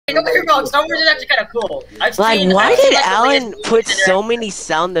don't get me wrong, Star Wars is actually kind of cool. Like, why did Alan put so many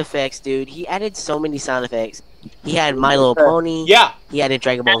sound effects, dude? He added so many sound effects. He had My Little Pony. Yeah. He added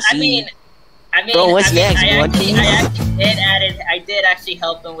Dragon Ball Z. I mean, bro, what's next? I did actually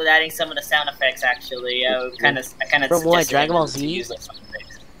help him with adding some of the sound effects. Actually, I kind of. From what? Dragon Ball Z?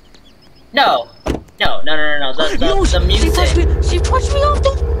 No. The music. She punched me off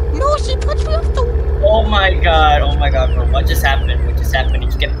the. No, she punched me off the. Oh my god, bro! What just happened?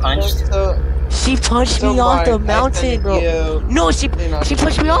 Did you get punched? She punched me off the mountain, bro. No, she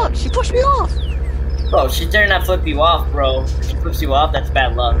pushed me off. She pushed me off. Bro, she dare not flip you off, bro. If she flips you off, that's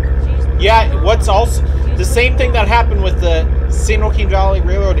bad luck. Yeah, what's also the same thing that happened with the San Joaquin Valley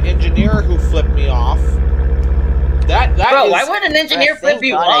Railroad engineer who flipped me off. Bro, why would an engineer flip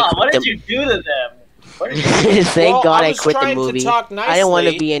you off? What did you do to them? Thank God I quit the movie. I didn't want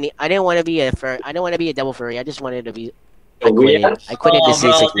to be any. I didn't want to be a fur. I didn't want to be a double furry. I just wanted to be. I quit. I quit the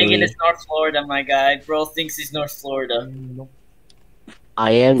C6 movie. Thinking it's North Florida, my guy. Bro thinks he's North Florida.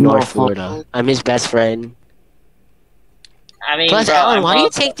 I am North Florida. I'm his best friend. I mean, plus, bro, Alan, why do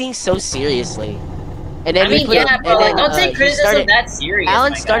you take things so seriously? And then don't take criticism that serious.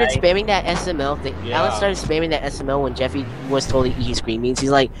 Alan started spamming that SML thing. Yeah. Alan started spamming that SML when Jeffy was told to eat his green beans.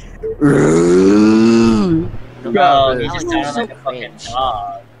 He's like, bro, he just sounded like a fucking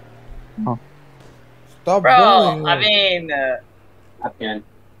dog. Oh. Stop bro, bullying I mean, I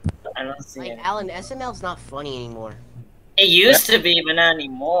don't see like, it. Alan, SML's not funny anymore. It used to be, but not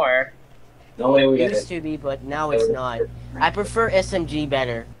anymore. No way we used to be, but now it's not. I prefer SMG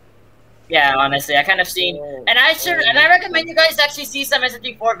better. Yeah, honestly, I kind of seen, and I recommend you guys actually see some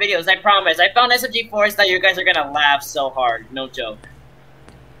SMG4 videos. I promise. I found SMG4s that you guys are gonna laugh so hard. No joke.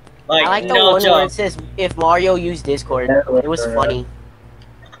 Like, I like the one where it says if Mario used Discord. It was funny.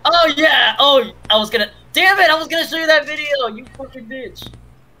 Oh yeah. Oh, damn it! I was gonna show you that video. You fucking bitch.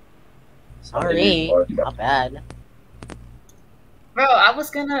 Sorry. Not bad. Bro, I was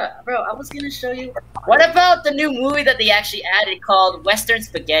gonna show you. What about the new movie that they actually added called Western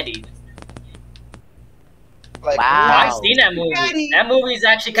Spaghetti? Like, wow, I've seen that movie. That movie is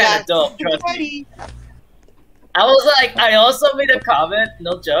actually kind of dope. Trust me. I was like, I also made a comment.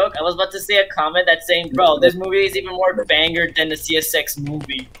 No joke. I was about to say a comment that's saying, "Bro, this movie is even more banger than the CSX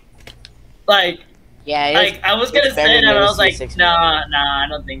movie." Like, yeah, like I was gonna say that, but I was like, nah, I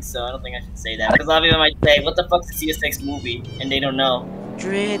don't think so. I don't think I should say that because a lot of people might say, "What the fuck's a CSX movie?" and they don't know.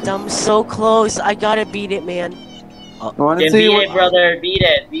 Drit, I'm so close. I gotta beat it, man. Then beat it, brother. Beat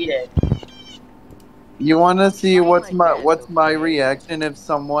it. You want to see what's my reaction if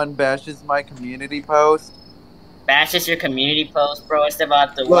someone bashes my community post? Bashes your community post, bro? It's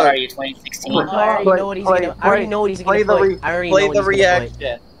about the what are you 2016? I already know what he's gonna put. Play the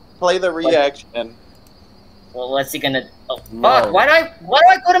reaction. Play the reaction. Well, what's he gonna? Oh fuck! Why do I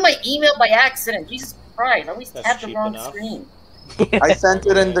go to my email by accident? Jesus Christ! I always tap the wrong screen. I sent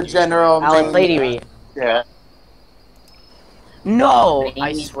it in the general. Alan, play the read. Yeah. No,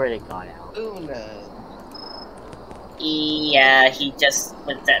 I swear to God, Alan. Yeah, he just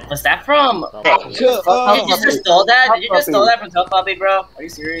was that from? Did you just stole that? Did you just stole that from Tough Puppy, bro? Are you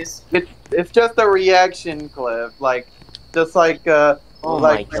serious? It's just a reaction clip, just like oh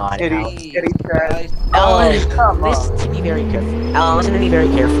my God, kitty Alan, listen to me very carefully. Alan, listen to me very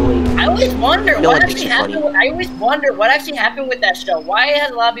carefully. I always wonder what actually happened. I always wonder what actually happened with that show. Why has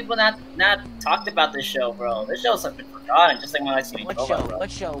a lot of people not talked about this show, bro? This show's been forgotten, just like when I see What show? What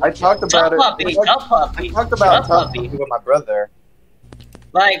show? I talked about Tough Puppy. I talked about Tough Puppy with my brother.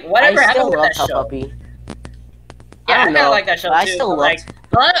 Like whatever happened with that show. Puppy. Yeah, I kind of like that show too. I still love.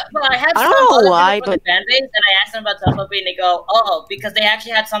 But I had some other people from the fan base, and I asked them about Tough Puppy, and they go, "Oh, because they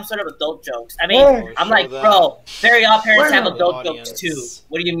actually had some sort of adult jokes." I mean, I'm like, bro, very odd parents have adult jokes too.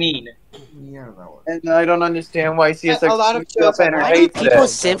 What do you mean? And I don't understand why CSX a lot of shows why do people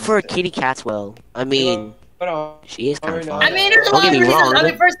simp for Kitty Catwell? I mean, she is kind of fun. I mean, there's a lot of reasons. I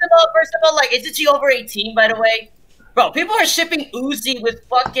mean, first of all, like, isn't she over 18? By the way, bro, people are shipping Uzi with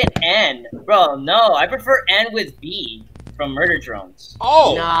fucking N. Bro, no, I prefer N with B. From Murder Drones.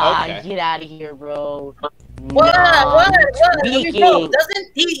 Oh, nah, okay. Get out of here, bro. What? I mean, bro,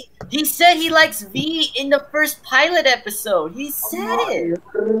 doesn't he said he likes V in the first pilot episode. He said it.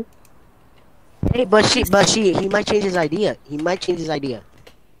 Hey, but he might change his idea.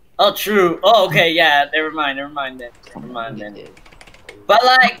 Oh, true. Oh, okay, yeah. Never mind then. But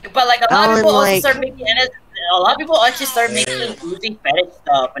like a lot of people also start making a lot of people actually start making Uzi fetish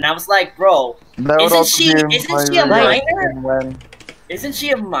stuff, and I was like, bro, isn't she a minor? Isn't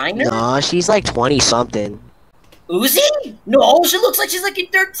she a minor? Nah, she's like 20 something. Uzi? No, she looks like she's like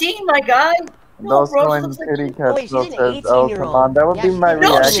 13, my guy. No, bro, she when looks like Kitty Oh, Cat wait, she's still an says, "Oh, come 18-year-old. on," that would Yeah, be she's my an No,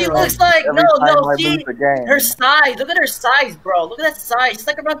 reaction she 18-year-old. looks like every no, time I she lose a game. her size. Look at her size, bro. Look at that size. She's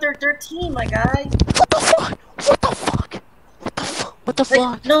like around 13, my guy. What the fuck? What the fuck? What the fuck? What the Like,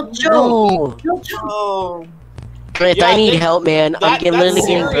 fuck? no joke. No. No joke. Oh, Trent, Yeah, I need that- help, man. I'm getting That's literally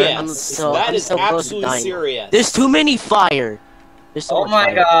getting serious. hurt. I'm so close to absolutely dying. serious. There's too many fire. There's so Oh much my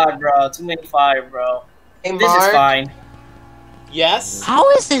fire. god, bro. Too many fire, bro. hey This is Mark, fine. Yes. How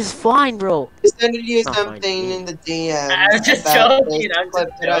is this fine, bro? I sent you Not something fine. in the DM. I'm just about joking, this I'm clip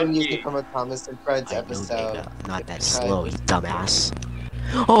just that I'm joking. using from a Thomas and Friends I know, episode. nigga. Not that Right. slow, you dumbass.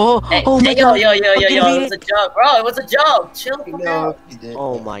 Oh, Hey, oh my hey, god. yo, I'm it gonna was beat a joke, bro. It was a joke. Chill the You fuck know out. if you did.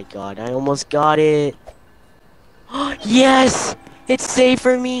 Oh my god, I almost got it. Yes! It's safe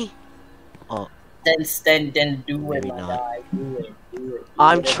for me. Then do it, Maybe my not. guy. Do it.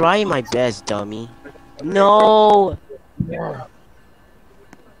 I'm trying my best, dummy. No!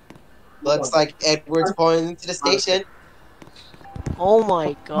 Looks like Edward's going into the station. Oh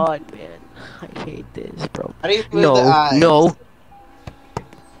my god, man. I hate this, bro. How do you move No, the eyes? no.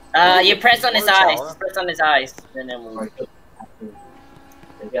 You press on his Or eyes. tower. Just press on his eyes. And then move.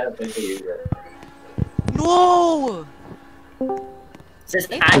 No! It says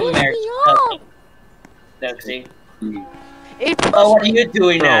It I'm pushed married. me off. Look, see? It Oh, what are pushed you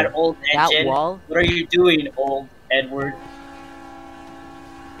doing, Bro, that old that engine? wall. What are you doing, old Edward?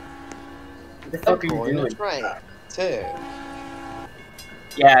 What the fuck are you Going to doing? train, too.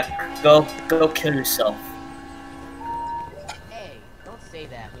 Yeah, go kill yourself. Hey, don't say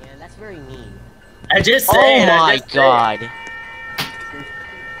that, man. That's very mean. I just Oh saying. I my just saying. god.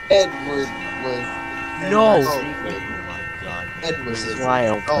 Edward was. No. Oh, Oh my god. Edward This is was. why I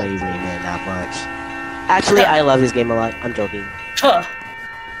don't play Rayman that much. Actually, I love this game a lot. I'm joking. Huh.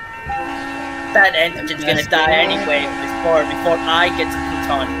 That engine's gonna die anyway before I get to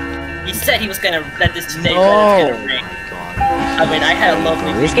Pluton. He said he was gonna let this snake Oh gonna ring. my god. I mean, I had a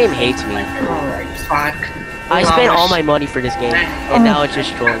lovely. This game hates me. Fuck. I spent all my money for this game, and now it's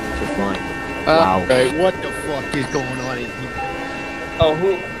just trolling me for fun. Wow. Hey, what the fuck is going on in here? Oh,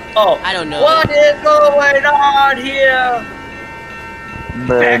 who? Oh, I don't know. what is going on here?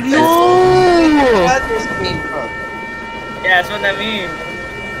 Man, No! That's where this came from. Yeah, that's what that means.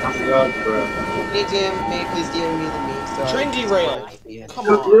 Hey Jim, may you please give me the meme so I Train can derailed. explain it. Come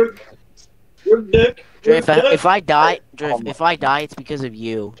on. If I die, it's because of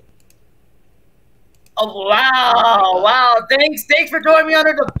you. Oh wow! Thanks for throwing me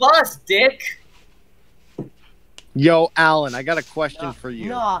under the bus, Dick. Yo, Alan, I got a question for you.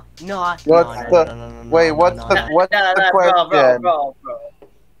 No. What's the wait? What's the question? Bro.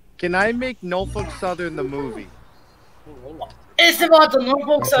 Can I make Norfolk Southern the movie? It's about the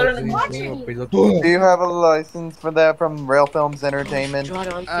Norfolk Southern. Do you have a license for that from Rail Films Entertainment?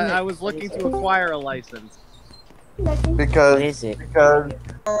 I was looking to acquire a license. Because What is it?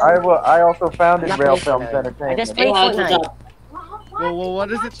 I also founded Not Rail playing Films Fortnite. I Entertainment. just played Fortnite. Well, what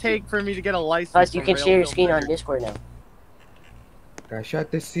does it take for me to get a license? Plus, you from can Rail share your Films screen on Entertainment? Discord now.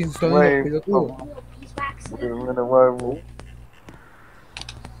 Cachate sim, Wait,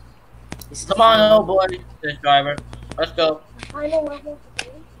 This is Come on, old boy, this driver. Let's go.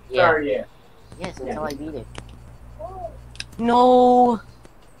 Yeah. Yes, until I beat it. No.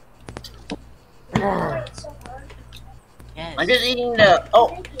 Yes. I'm just eating the.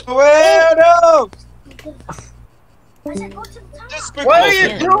 Oh, Well, no! Despicable, what are you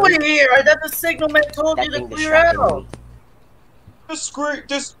Yeah. doing here? I thought the signalman told That you to thing clear distracted out. me. I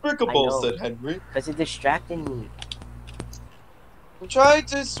despicable, know. said Henry. Because it distracted me. I'm trying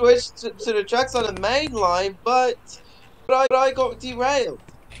to switch to the tracks on the main line, but I got derailed.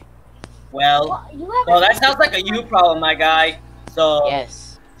 Well, that sounds like a you problem, my guy. So,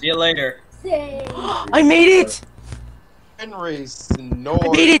 Yes. see you later. I made it! Henry I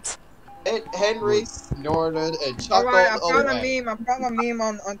snored. made it! Henry snorted and chuckled Alright, I found away. a meme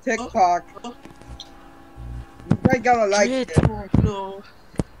on TikTok. You guys gotta like Shit. it. Oh, no.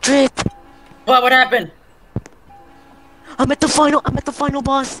 Trip! What happened? I'm at the final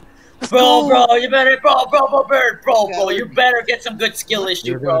boss! Let's Bro, go! you better, you better get some good skill issue,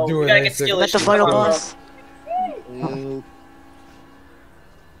 You're bro. gonna do You it, gotta ain't get skill you? I'm at issue. the final bro. boss!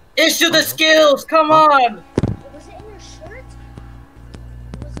 Issue the skills, come on! Was it in your shirt?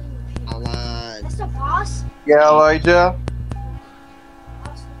 Was it in your shirt? Alan. That's the boss? Yeah, Elijah.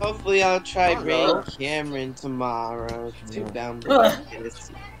 Hopefully I'll try Oh, Ray no. Cameron tomorrow to Ugh. download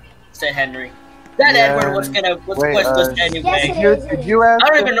this. Said Henry. That Yeah. Edward was Wait, questless Yes, anyway. it Did you ask? I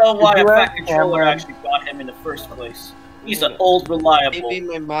don't even know why did a you fat ask controller Cameron? actually got him in the first place. He's an old reliable. Maybe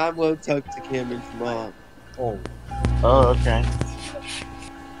my mom will talk to Cameron's mom. Oh, okay.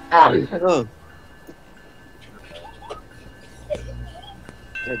 Oh,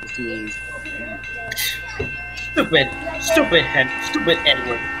 Stupid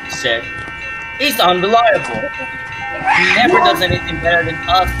Edward said. He's unreliable. He never does anything better than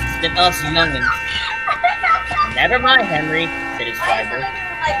us youngins. Never mind, Henry, said his driver.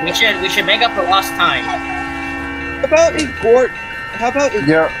 We should make up for lost time. How about if Gordon? How about if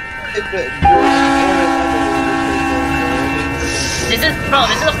Yeah. This is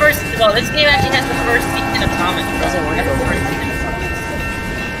the first. Well, this game actually has the first season of comics. Bro. It has the first season of comics.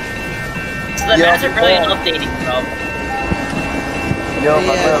 So the maps are brilliant updating, bro. Yo,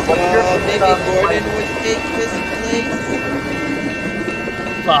 maybe Gordon would take his place.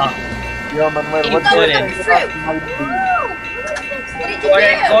 Fuck. Yo, Manuel, He what's your couldn't.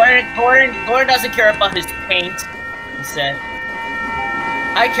 Gordon doesn't care about his paint, he said.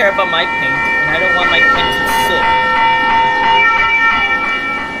 I care about my paint, and I don't want my paint to soot.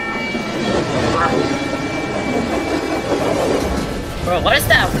 Bro, what is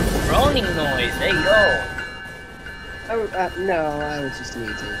that groaning noise? Hey, yo. No, I was just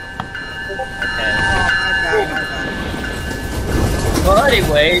sneezing. Okay. Well,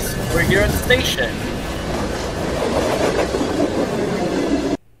 anyways, we're here at the station.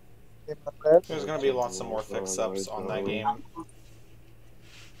 There's gonna be lots of more fix-ups on that game.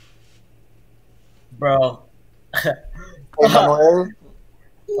 Bro. Hey, Manuel,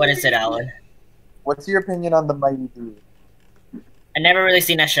 What is it, Alan? what's your opinion on the Mighty Dude? I never really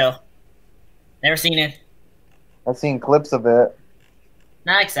seen that show. Never seen it. I've seen clips of it.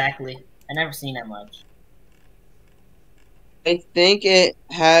 Not exactly. I never seen that much. I think it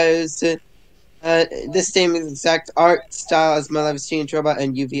has the same exact art style as My Life as Teenage Robot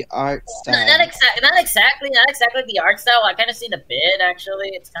and UV art style. Not exactly the art style. I kind of see the bid actually.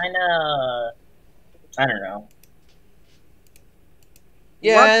 It's kind of, I don't know.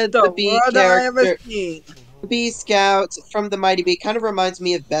 Yeah, the B character, seen? B Scout from the Mighty B kind of reminds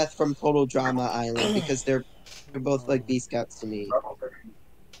me of Beth from Total Drama Island because they're both like B Scouts to me.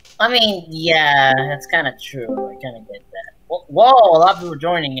 I mean, yeah, that's kind of true. I kind of get that. Whoa, a lot of people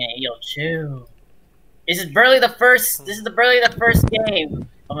joining it. Yo, chill. This is barely the first game.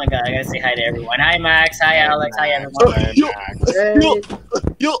 Oh my god, I gotta say hi to everyone. Hi, Max. Hi, Alex. Hi, everyone.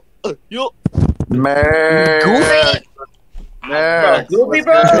 Yo. Man. Goofy? Man. Goofy,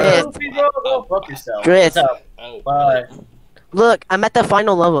 bro. Chris. Goofy, bro. Go fuck yourself. Chris. What's up? Bye. Look, I'm at the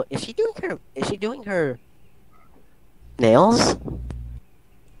final level. Is she doing her nails?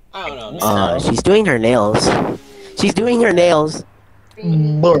 I don't know. She's doing her nails. She's doing her nails.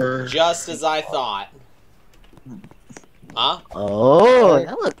 Just as I thought. Huh? Oh,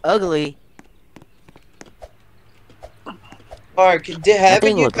 that look ugly. Mark,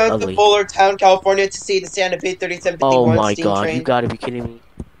 haven't you looked gone ugly. to Fullertown, California to see the Santa Fe 3751 Oh my steam god, train? you gotta be kidding me.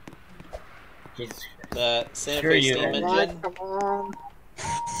 The Santa Sure Fe you steam did. engine?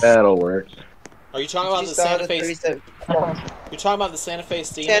 That'll work. Are you talking about She the saw Santa the Fe? 37 You're talking about the Santa Fe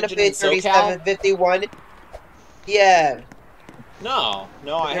steam Santa engine Fe in SoCal? 3751? Yeah. No,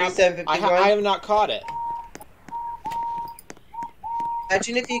 I 3751? have not caught it.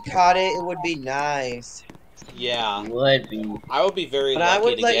 Imagine if you caught it, it would be nice. Yeah, Would be. I would be very But lucky I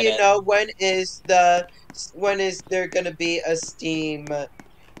would to let get you it. know when is there gonna be a Steam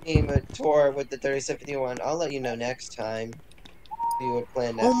tour with the 3751. I'll let you know next time. You would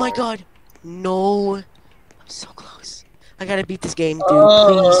plan that. Oh my for. god. No. I'm so close. I gotta beat this game, dude.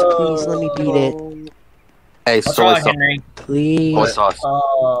 Please, let me beat it. Hey, What's wrong, Henry? Please.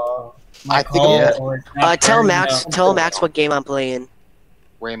 Oh. I think it Tell Max what game I'm playing.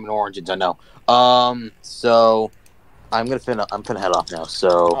 Raymond Origins, I know. So I'm finna head off now. So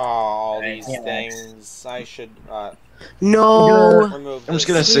Oh, all these things. I should No. remove. I'm just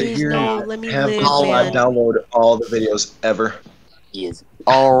gonna sit Please, here no, and let me have live, Slide man. download all the videos ever. he is.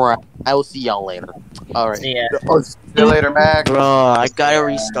 Alright. I will see y'all later. Alright. See ya. See you later, Max. Bro, I gotta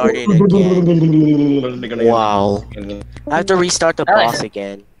restart it again. Wow. I have to restart the Alex. boss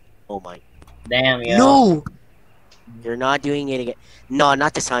again. Oh my. Damn, yo. No! You're not doing it again. No,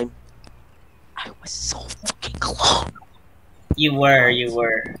 not this time. I was so fucking close. You were.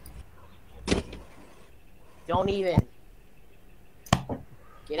 Don't even.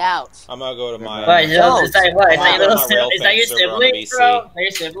 Get out. I'm gonna go to my. What, is that what? Is that your My real is that your fans server on sibling, BC. bro? Is that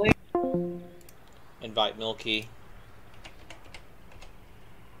your sibling? Invite Milky.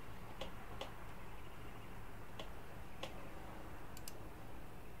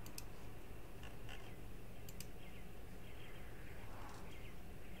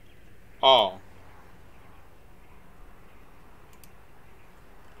 Oh.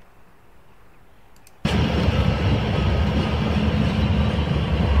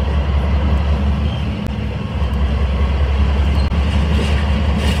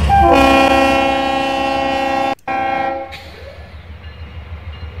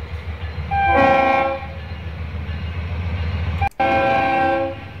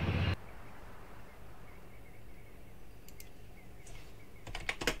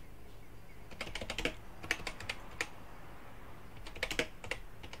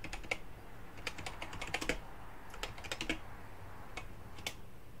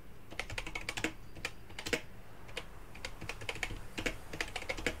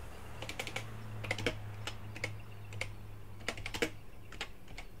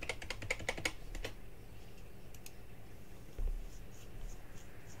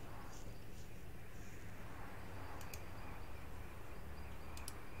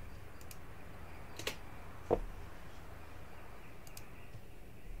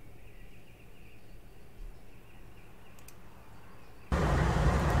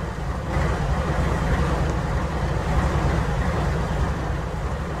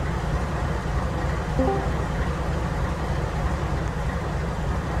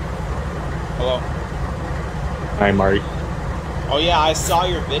 Hello. Hi, Mark. Oh yeah, I saw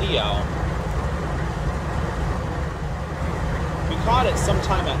your video. We caught it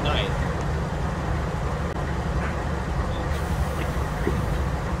sometime at night.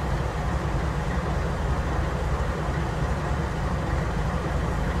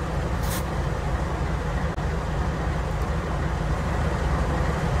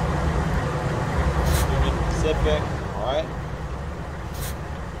 Union Pacific, alright.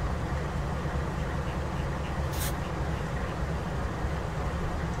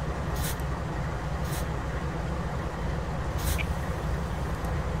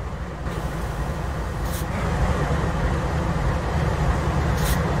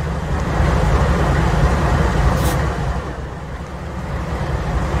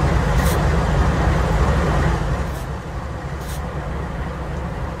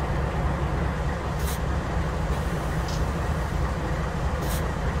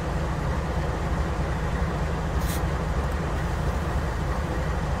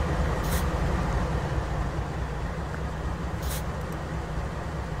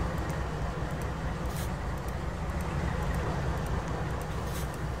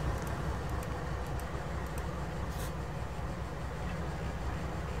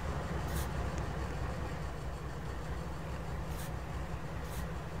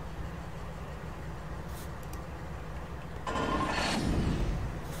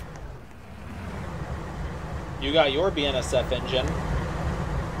 You got your BNSF engine.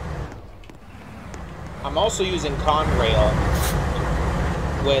 I'm also using Conrail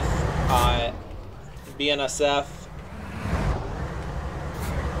with BNSF,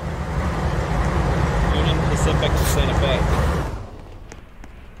 Union Pacific, and Santa Fe.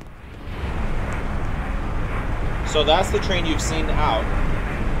 So that's the train you've seen out.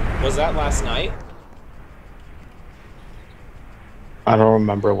 Was that last night? I don't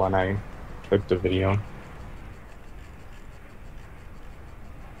remember when I took the video.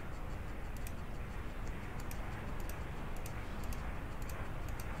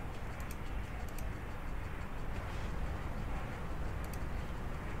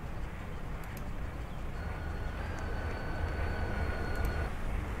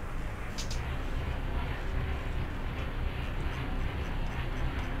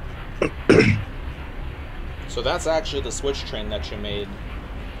 So that's actually the switch train that you made.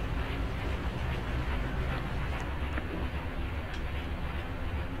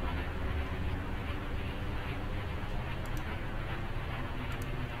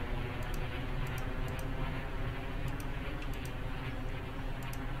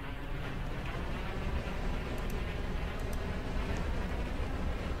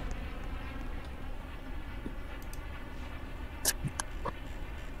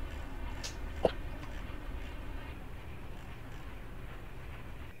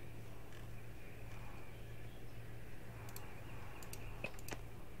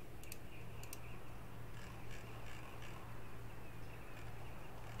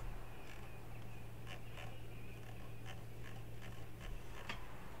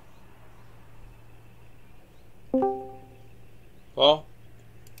 Well,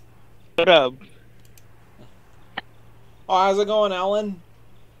 what up? Oh, how's it going, Alan?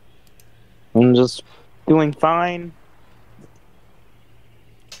 I'm just doing fine.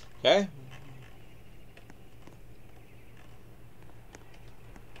 Okay.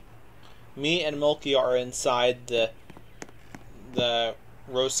 Me and Milky are inside the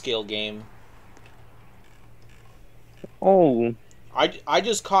row scale game. Oh. I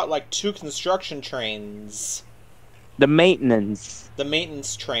just caught like 2 construction trains. The maintenance. The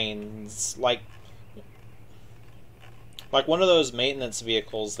maintenance trains, like one of those maintenance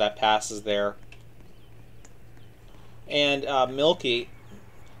vehicles that passes there. And Milky,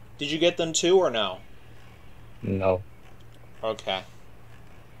 did you get them too or no? No. Okay.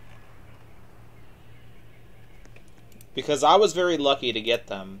 Because I was very lucky to get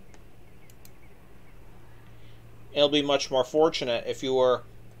them. It'll be much more fortunate if you were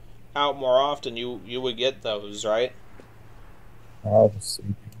out more often. You would get those, right? Obviously.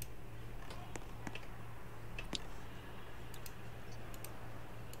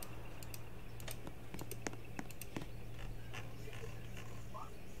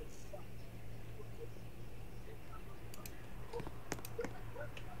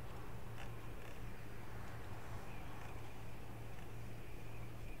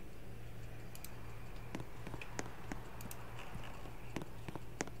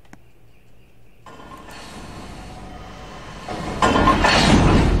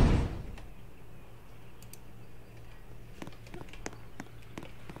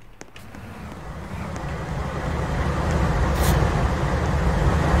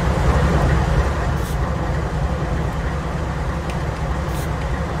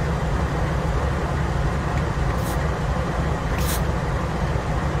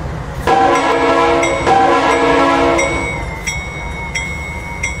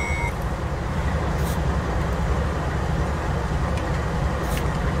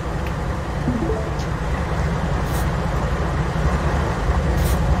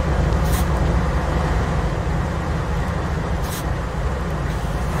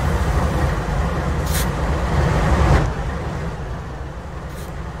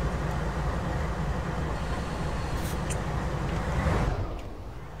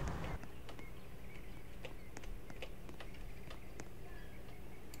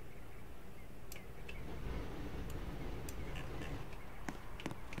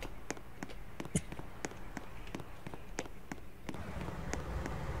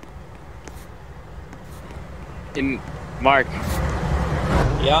 In Mark,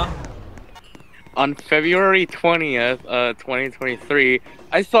 Yeah? on February 20th, 2023,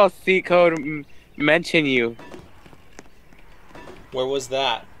 I saw C Code mention you. Where was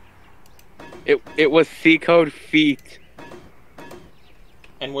that? It was C Code feet.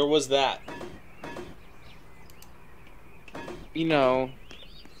 And where was that? You know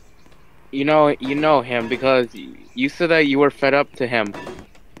him because you said that you were fed up to him.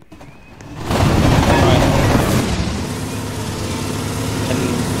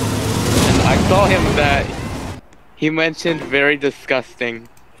 And I saw him that he mentioned very disgusting.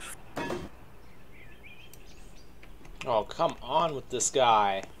 Oh, come on with this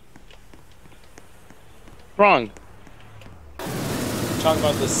guy. Wrong. Talking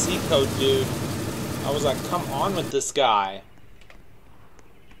about the C code dude. I was like, come on with this guy.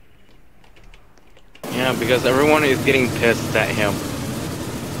 Yeah, because everyone is getting pissed at him.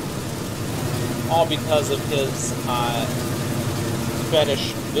 All because of his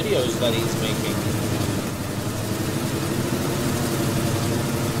fetish videos that he's making.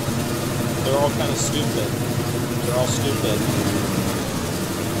 They're all kind of stupid. They're all stupid.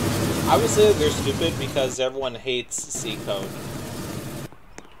 I would say they're stupid because everyone hates C code.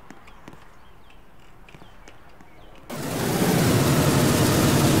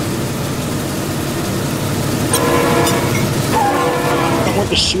 Someone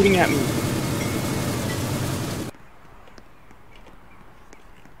is shooting at me.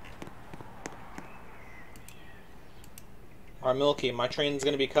 Alright, Milky, my train's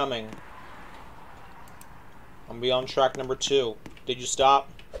gonna be coming. I'm gonna be on track number 2. Did you stop?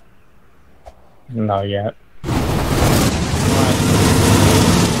 Not yet. Alright.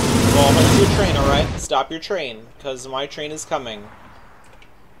 Well, hold your train, alright? Stop your train, because my train is coming.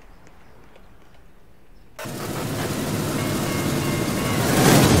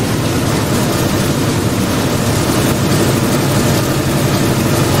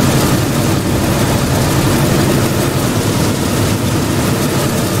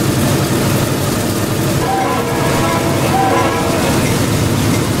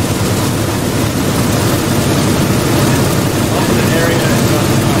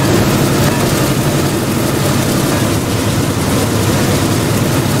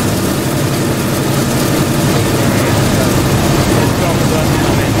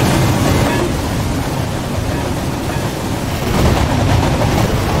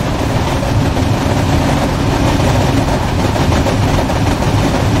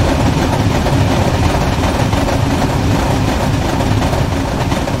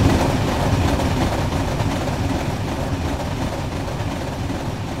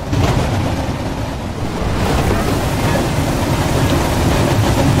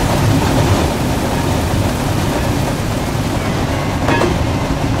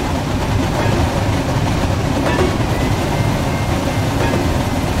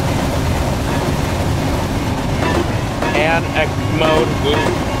 And X mode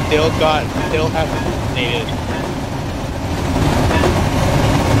still has hallucinated.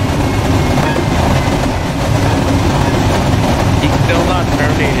 He's still not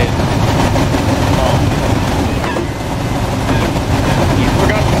terminated. You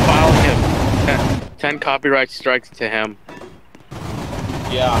forgot to file him 10 copyright strikes to him.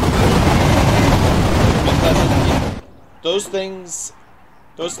 Yeah. Because those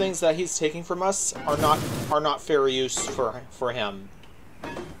things that he's taking from us are not fair use for him.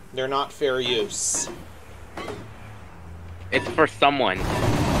 They're not fair use. It's for someone.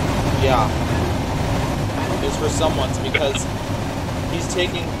 Yeah. It's for someone's because he's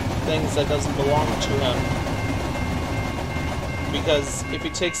taking things that doesn't belong to him. Because if he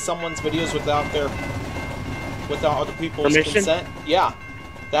takes someone's videos without other people's permission? consent, yeah,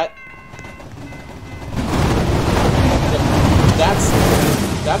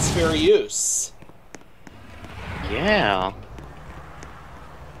 that's fair use. Yeah.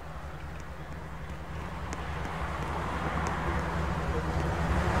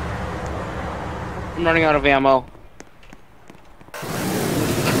 I'm running out of ammo.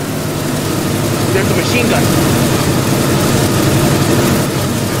 There's a machine gun.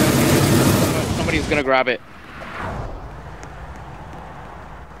 Somebody's gonna grab it.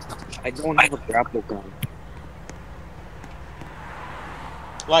 I don't have a grapple gun.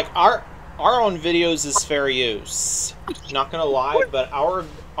 Like our own videos is fair use. Not gonna lie, but our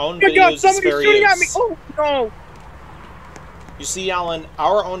own videos is fair use. At me. Oh no! You see, Alan,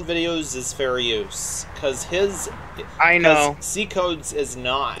 our own videos is fair use because his. I know. C codes is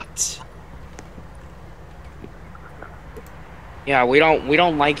not. Yeah, we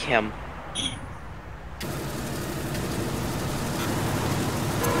don't like him.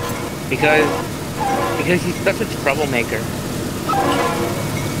 Because Because he's such a troublemaker.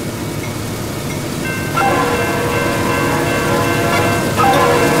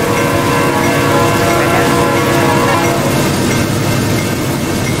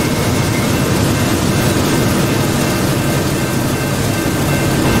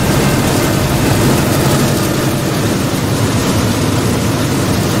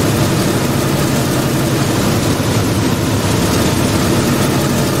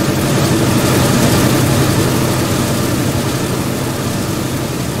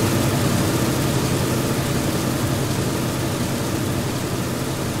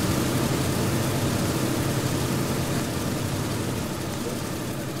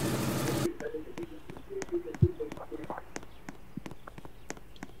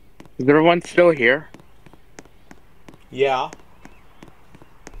 Is everyone still here? Yeah.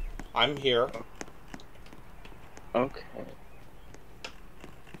 I'm here. Okay.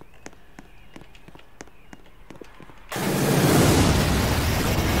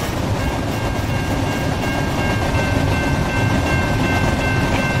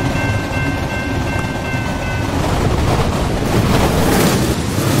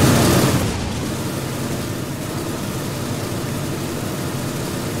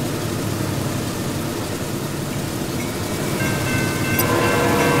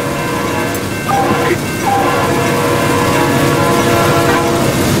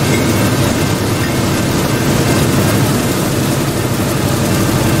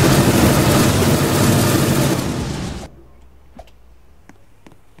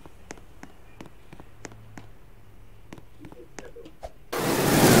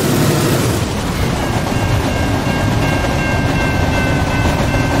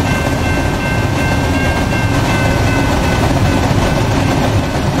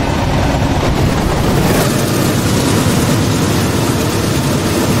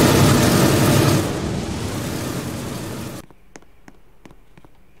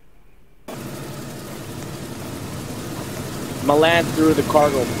 Milan through the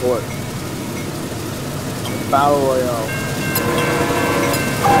cargo port. Battle Royale.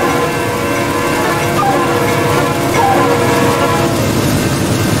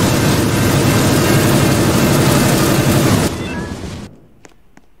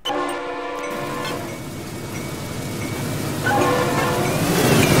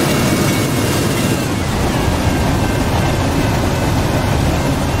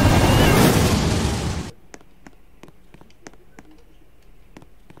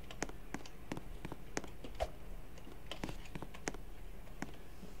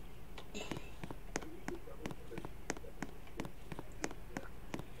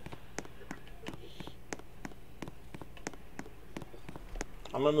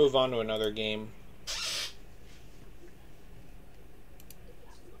 I'm gonna move on to another game.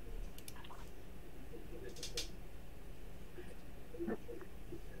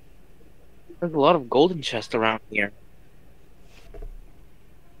 There's a lot of golden chests around here.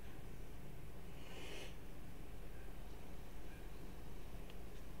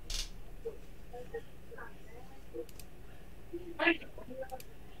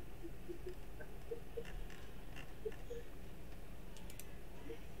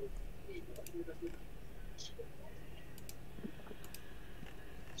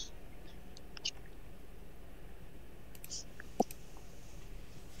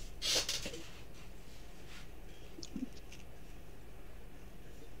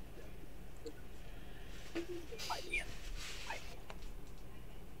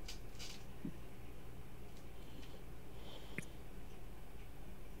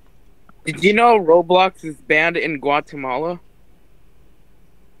 Did you know Roblox is banned in Guatemala?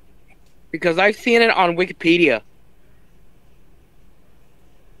 Because I've seen it on Wikipedia.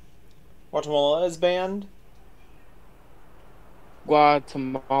 Guatemala is banned?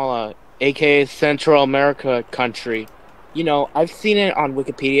 Guatemala, aka Central America country. You know, I've seen it on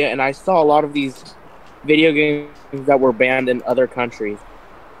Wikipedia, and I saw a lot of these video games that were banned in other countries.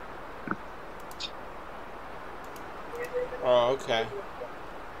 Oh, okay.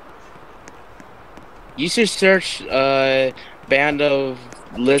 You should search band of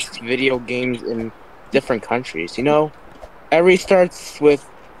list video games in different countries. You know, every starts with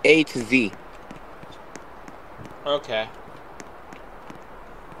A to Z. Okay.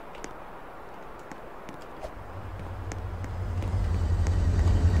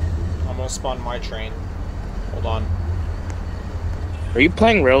 I'm gonna spawn my train. Hold on. Are you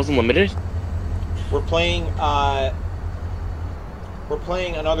playing Rails Unlimited? We're playing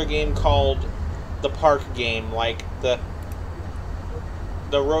another game called the Park game, like the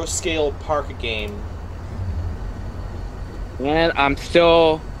row scale park game. And I'm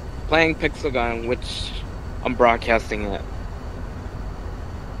still playing Pixel Gun, which I'm broadcasting it.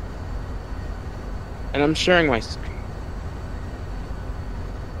 And I'm sharing my screen.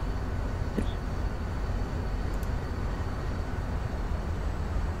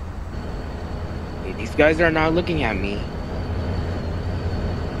 Hey, these guys are not looking at me.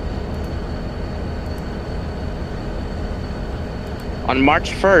 On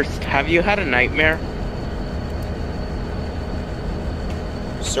March 1st, have you had a nightmare?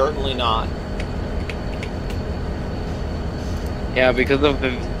 Certainly not. Yeah, because of the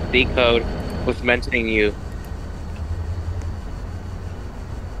decode was mentioning you.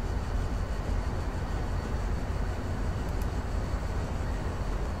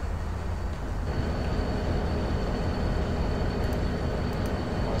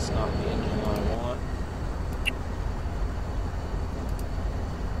 That's not the engine I want.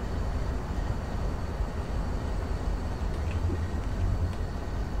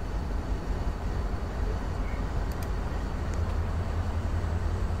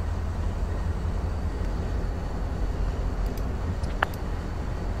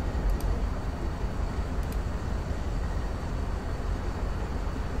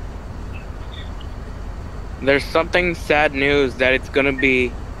 There's something sad news that it's gonna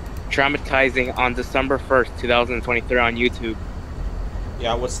be traumatizing on December 1st, 2023 on YouTube.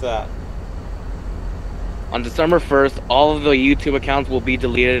 Yeah, what's that? On December 1st, all of the YouTube accounts will be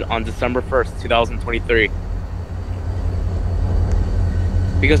deleted on December 1st, 2023.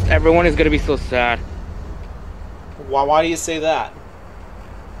 Because everyone is gonna be so sad. Why do you say that?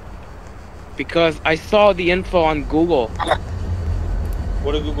 Because I saw the info on Google.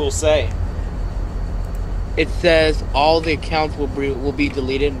 What did Google say? It says all the accounts will be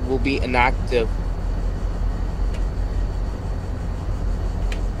deleted, will be inactive.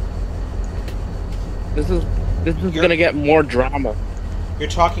 This is gonna get more drama. You're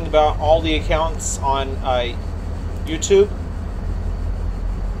talking about all the accounts on YouTube?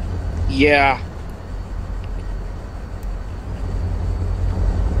 Yeah.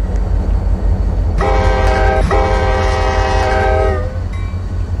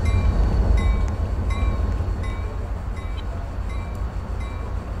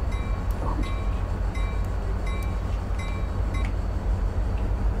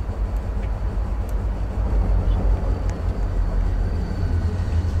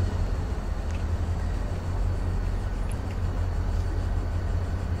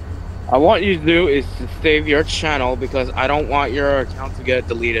 I want you to do is to save your channel because I don't want your account to get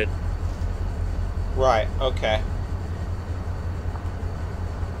deleted. Right, okay.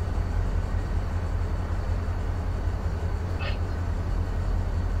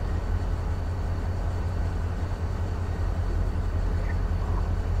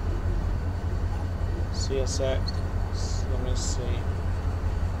 CSX, let me see.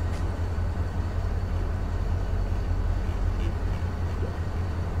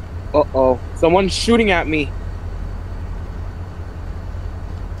 Uh-oh. Someone's shooting at me.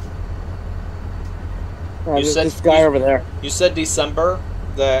 Oh, You there's said this guy over there. You said December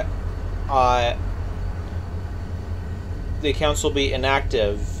that the accounts will be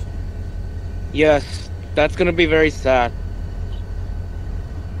inactive. Yes, that's gonna be very sad.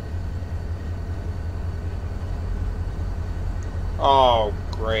 Oh,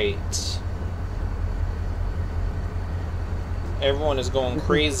 great. Everyone is going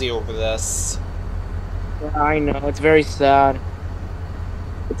crazy over this. Yeah, I know. It's very sad.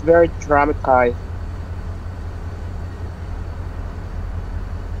 It's very traumatized.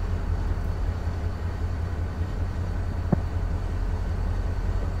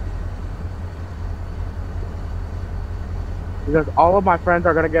 Because all of my friends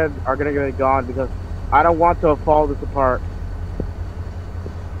are gonna get gone because I don't want to fall this apart.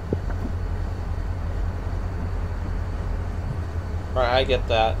 Right, I get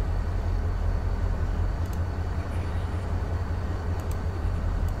that.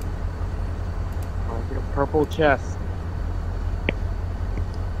 I get a purple chest.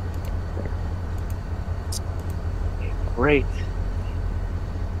 Great.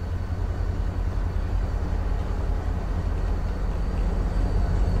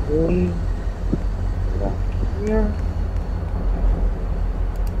 Here.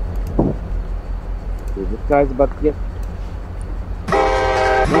 Okay, this guy's about to get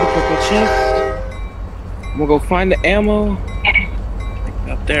another purple chest. I'm gonna go find the ammo.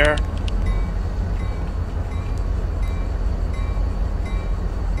 Up there.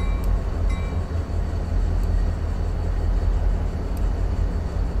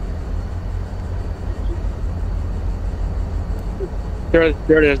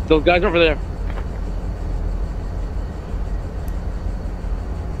 There it is. Those guys over there.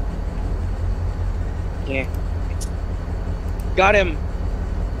 Yeah. Got him.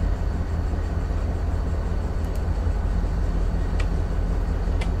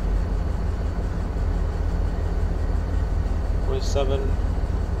 $47,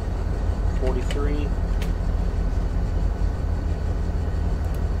 43.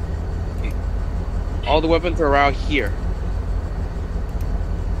 All the weapons are around here.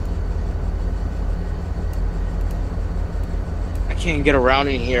 I can't get around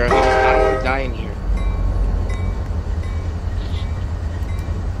in here. I don't want to die in here.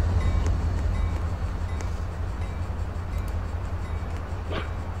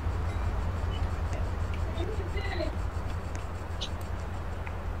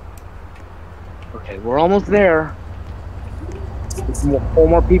 Okay, we're almost there. Four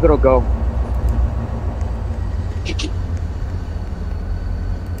more people to go.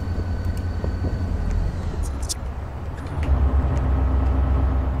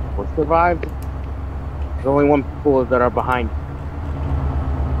 We survived. There's only one people that are behind.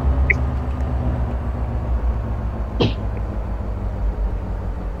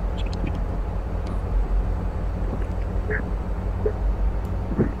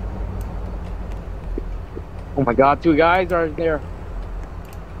 Oh my god, 2 guys are there.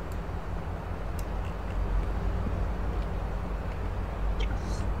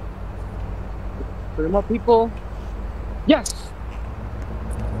 3 more people. Yes!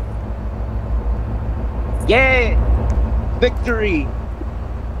 Yay! Victory!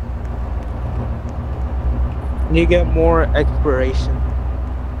 You get more exploration.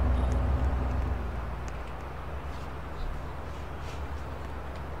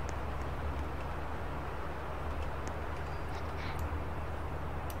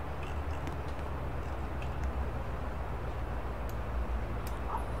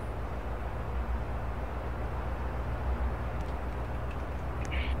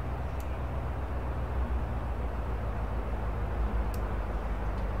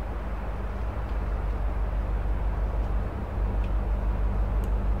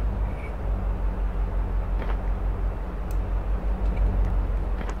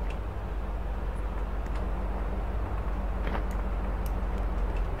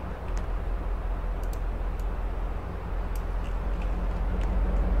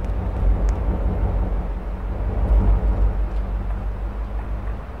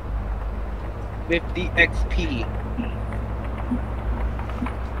 $50 XP.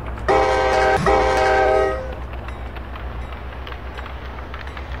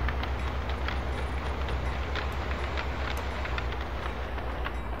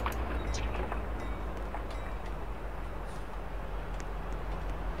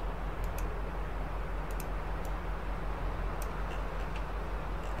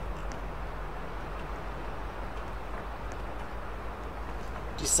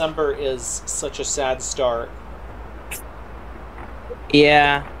 December is such a sad start.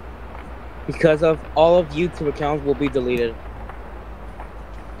 Yeah. Because of all of YouTube accounts will be deleted.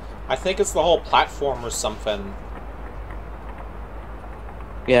 I think it's the whole platform or something.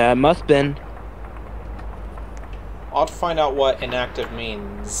 Yeah, it must been. I'll have to find out what inactive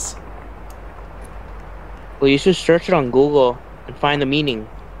means. Well, you should search it on Google and find the meaning.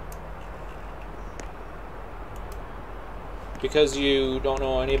 Because you don't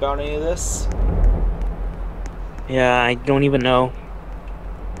know any about any of this? Yeah, I don't even know.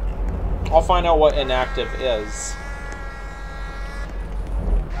 I'll find out what inactive is.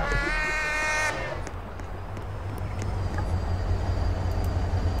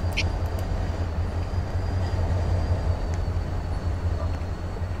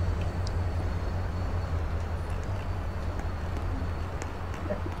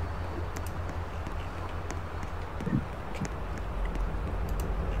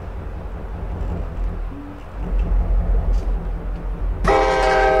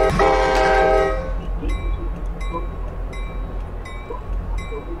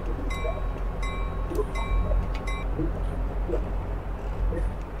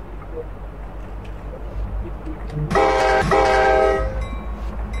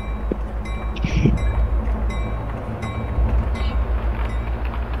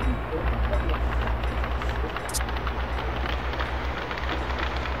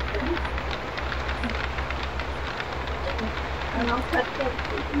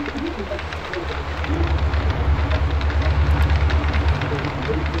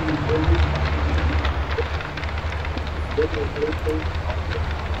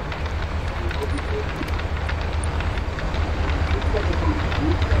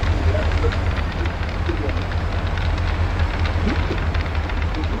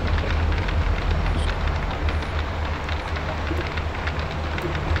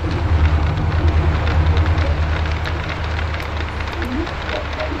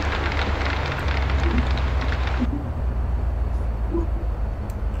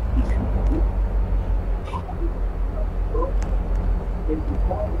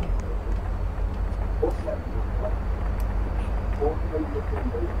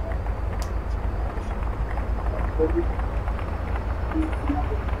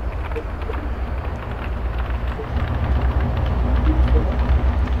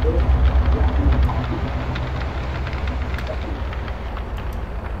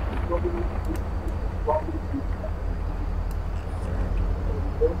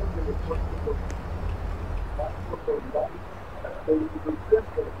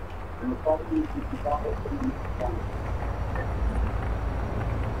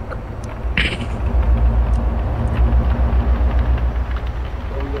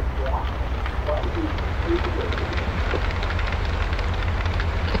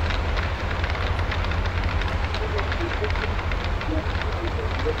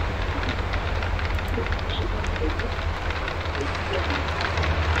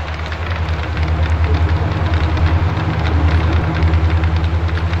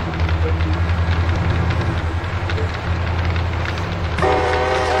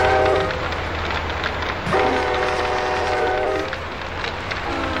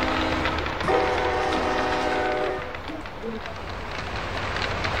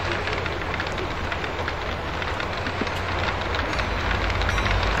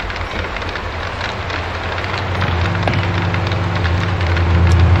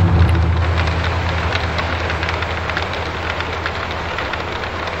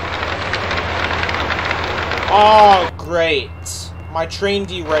 Oh, great. My train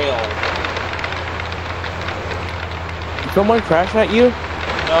derailed. Did someone crash at you?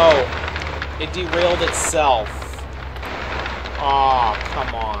 No. It derailed itself. Aw,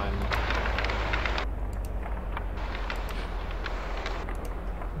 come on.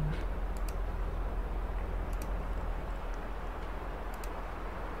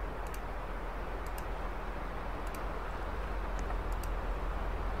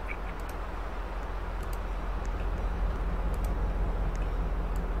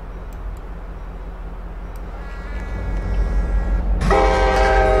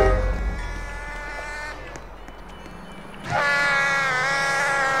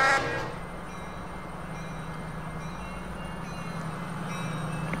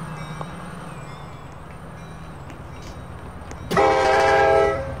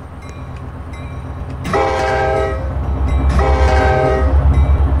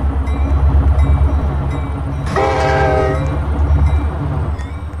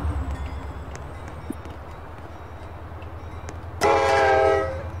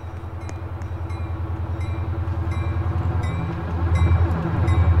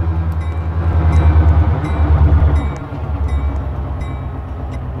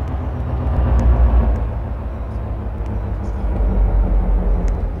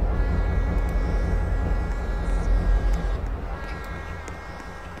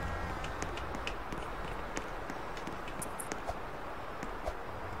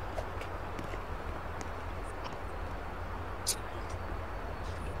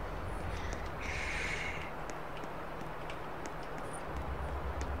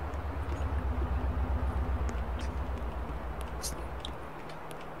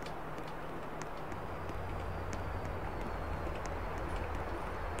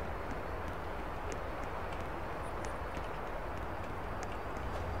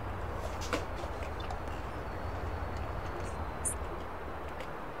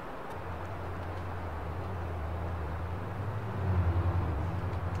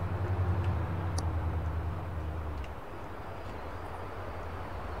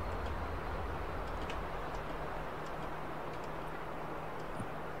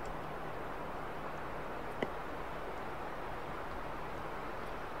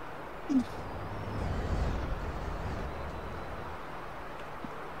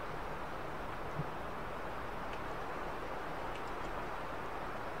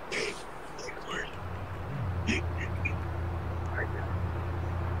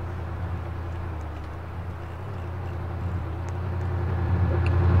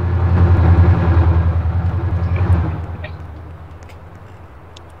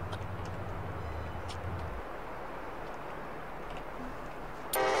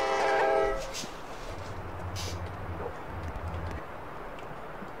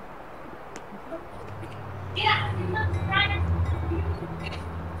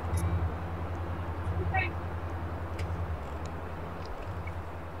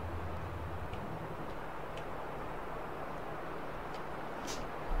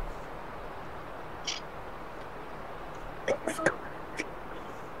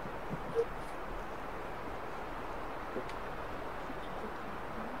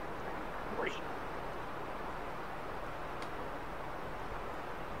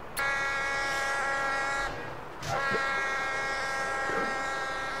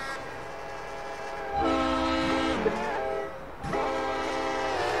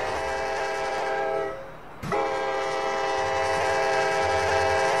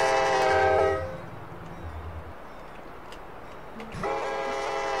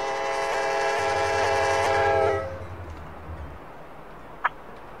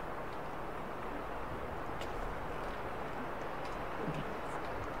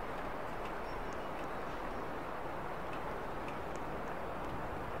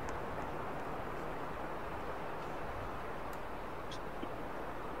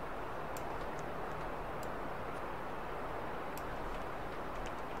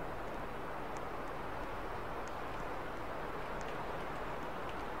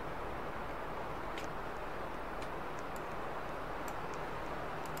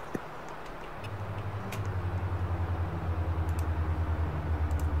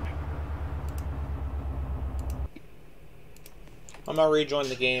 I'm gonna rejoin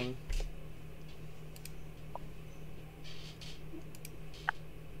the game.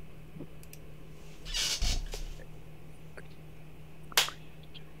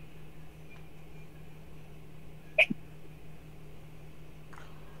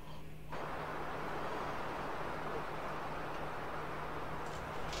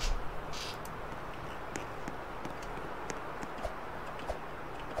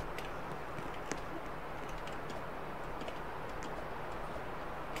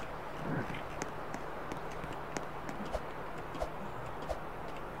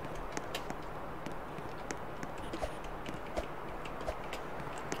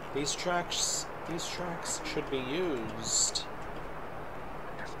 These tracks should be used.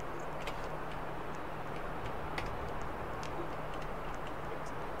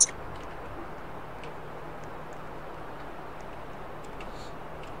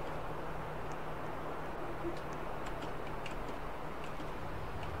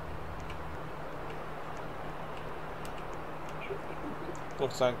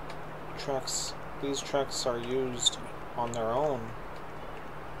 Looks like these tracks are used on their own.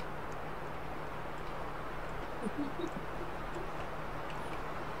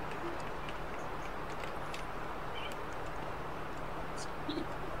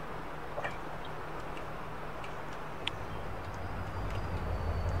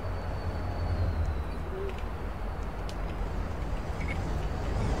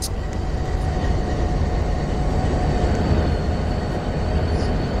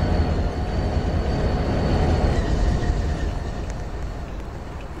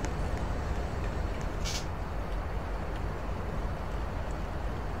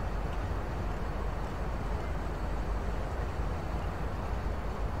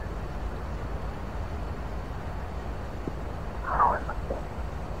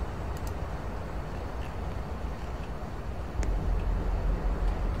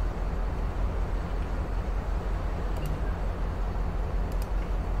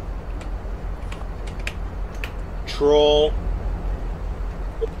 Troll.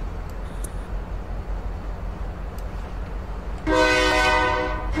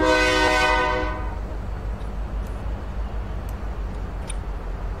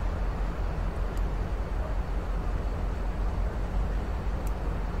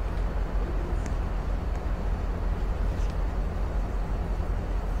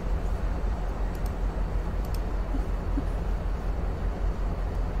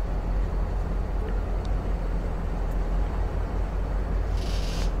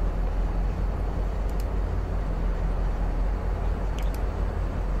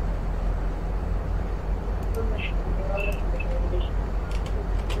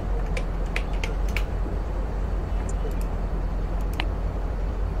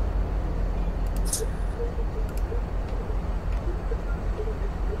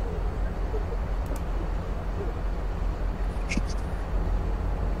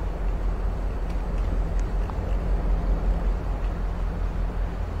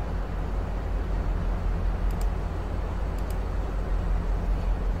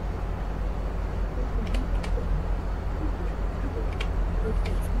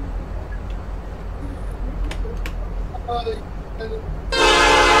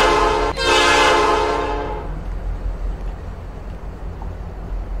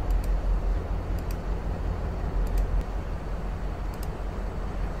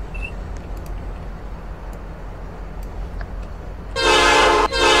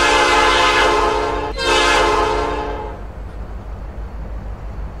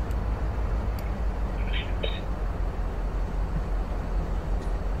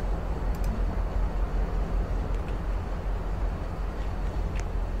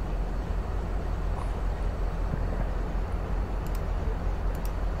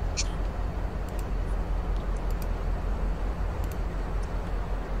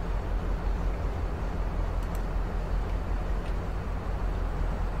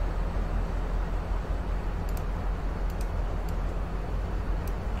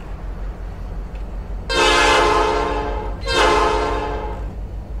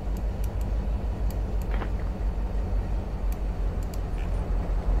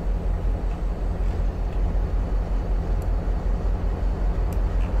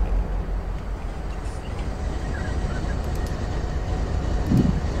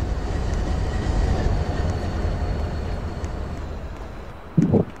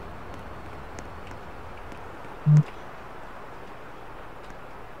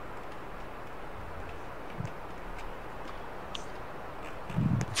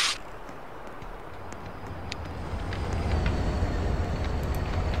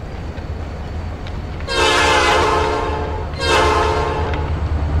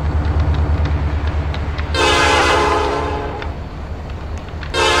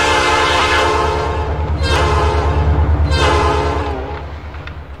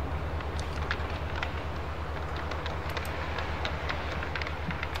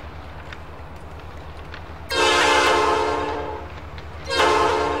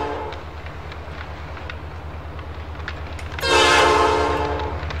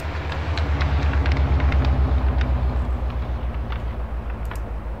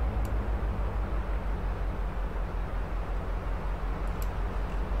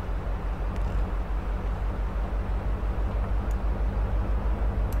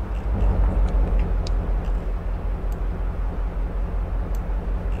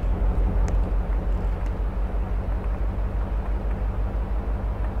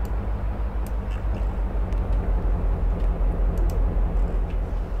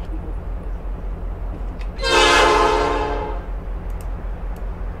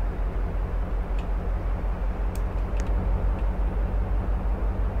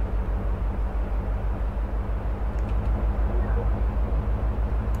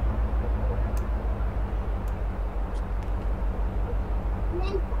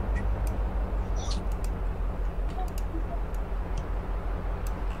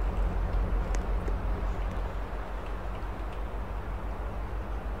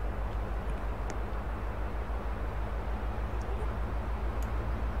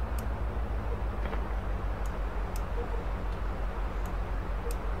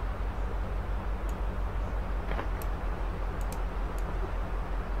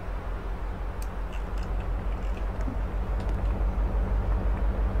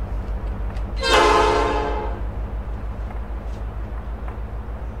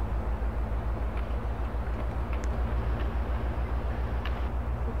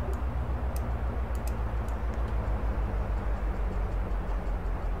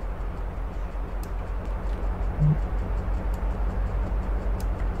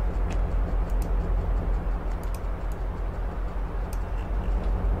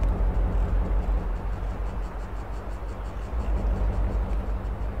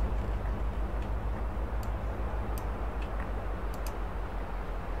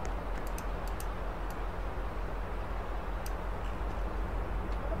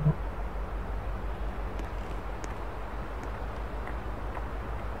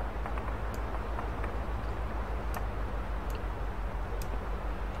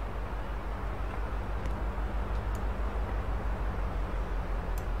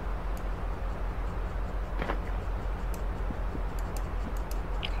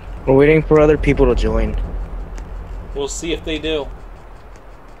 We're waiting for other people to join. We'll see if they do.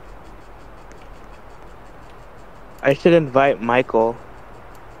 I should invite Michael.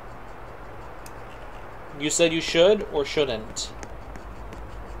 You said you should or shouldn't?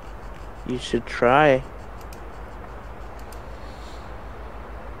 You should try.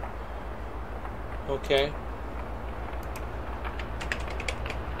 Okay.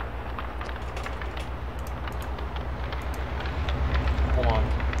 Hold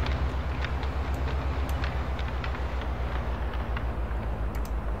on.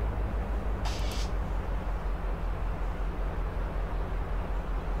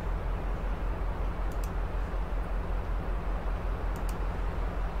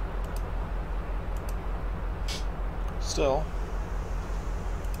 Still.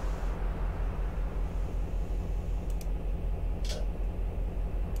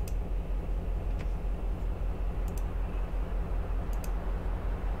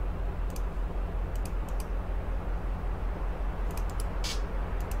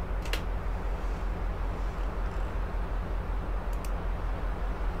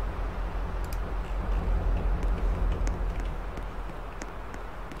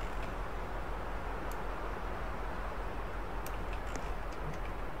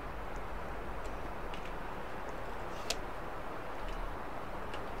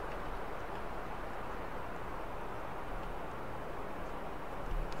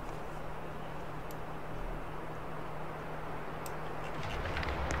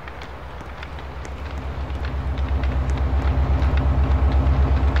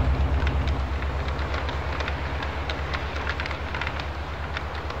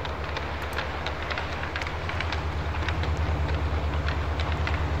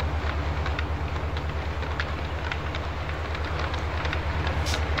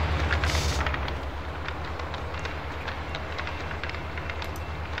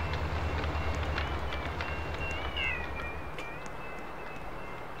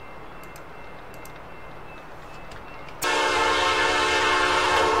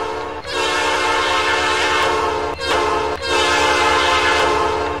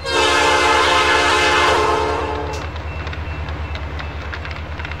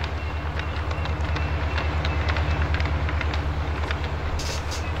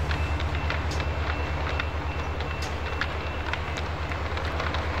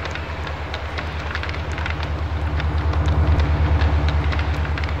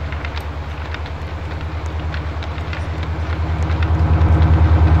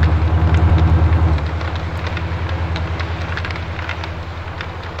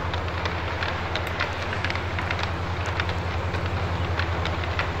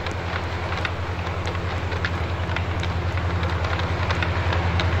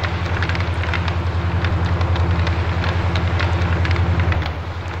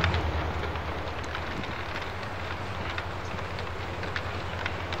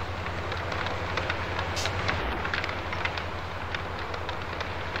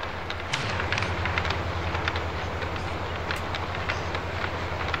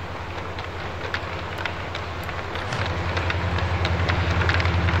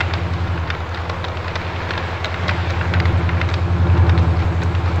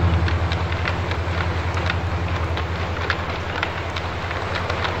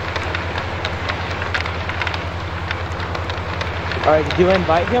 Alright, did you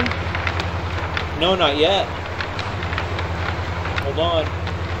invite him? No, not yet. Hold on.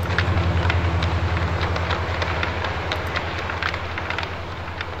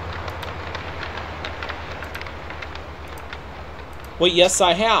 Wait, yes,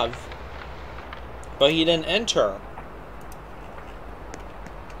 I have. But he didn't enter.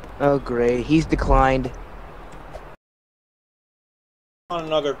 Oh, great. He's declined. On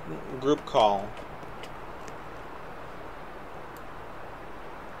another group call.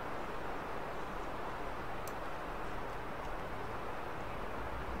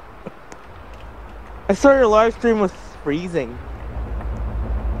 I saw your live stream was freezing.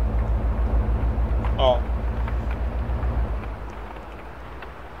 Oh.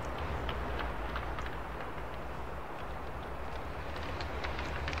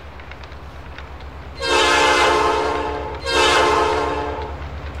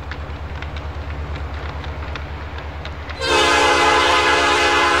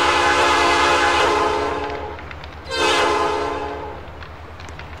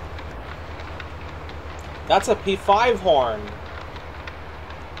 That's a P5 horn.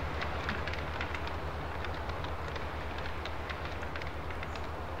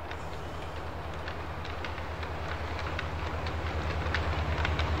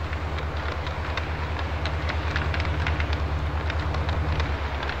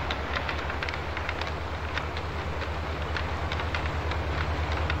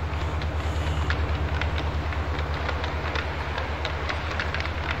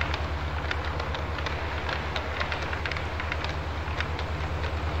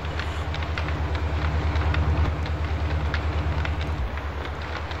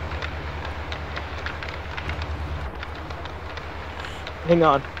 Hang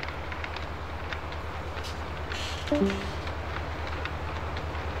on.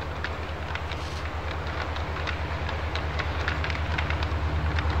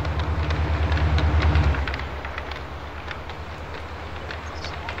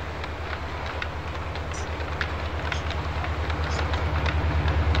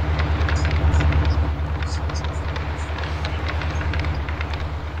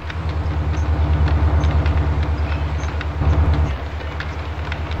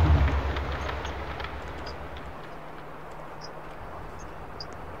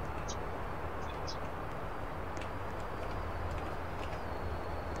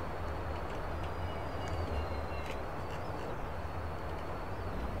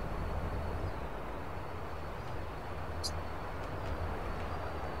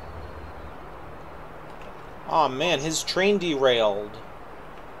 Aw, man, his train derailed.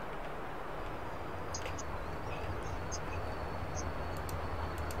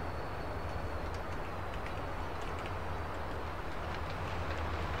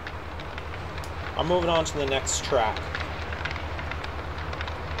 I'm moving on to the next track.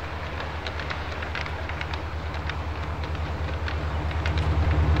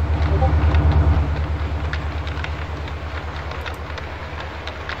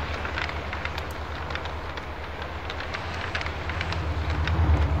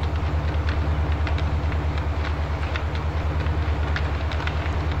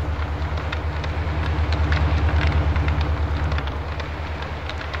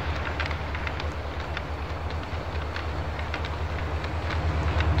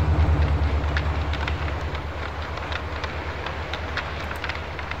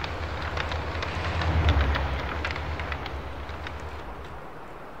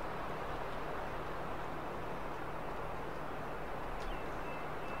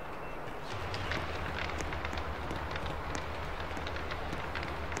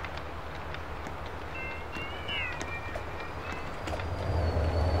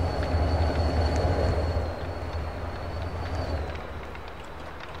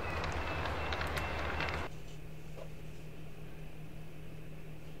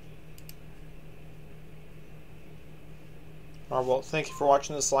 Alright, well, thank you for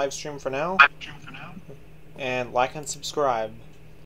watching this live stream for now. And like and subscribe.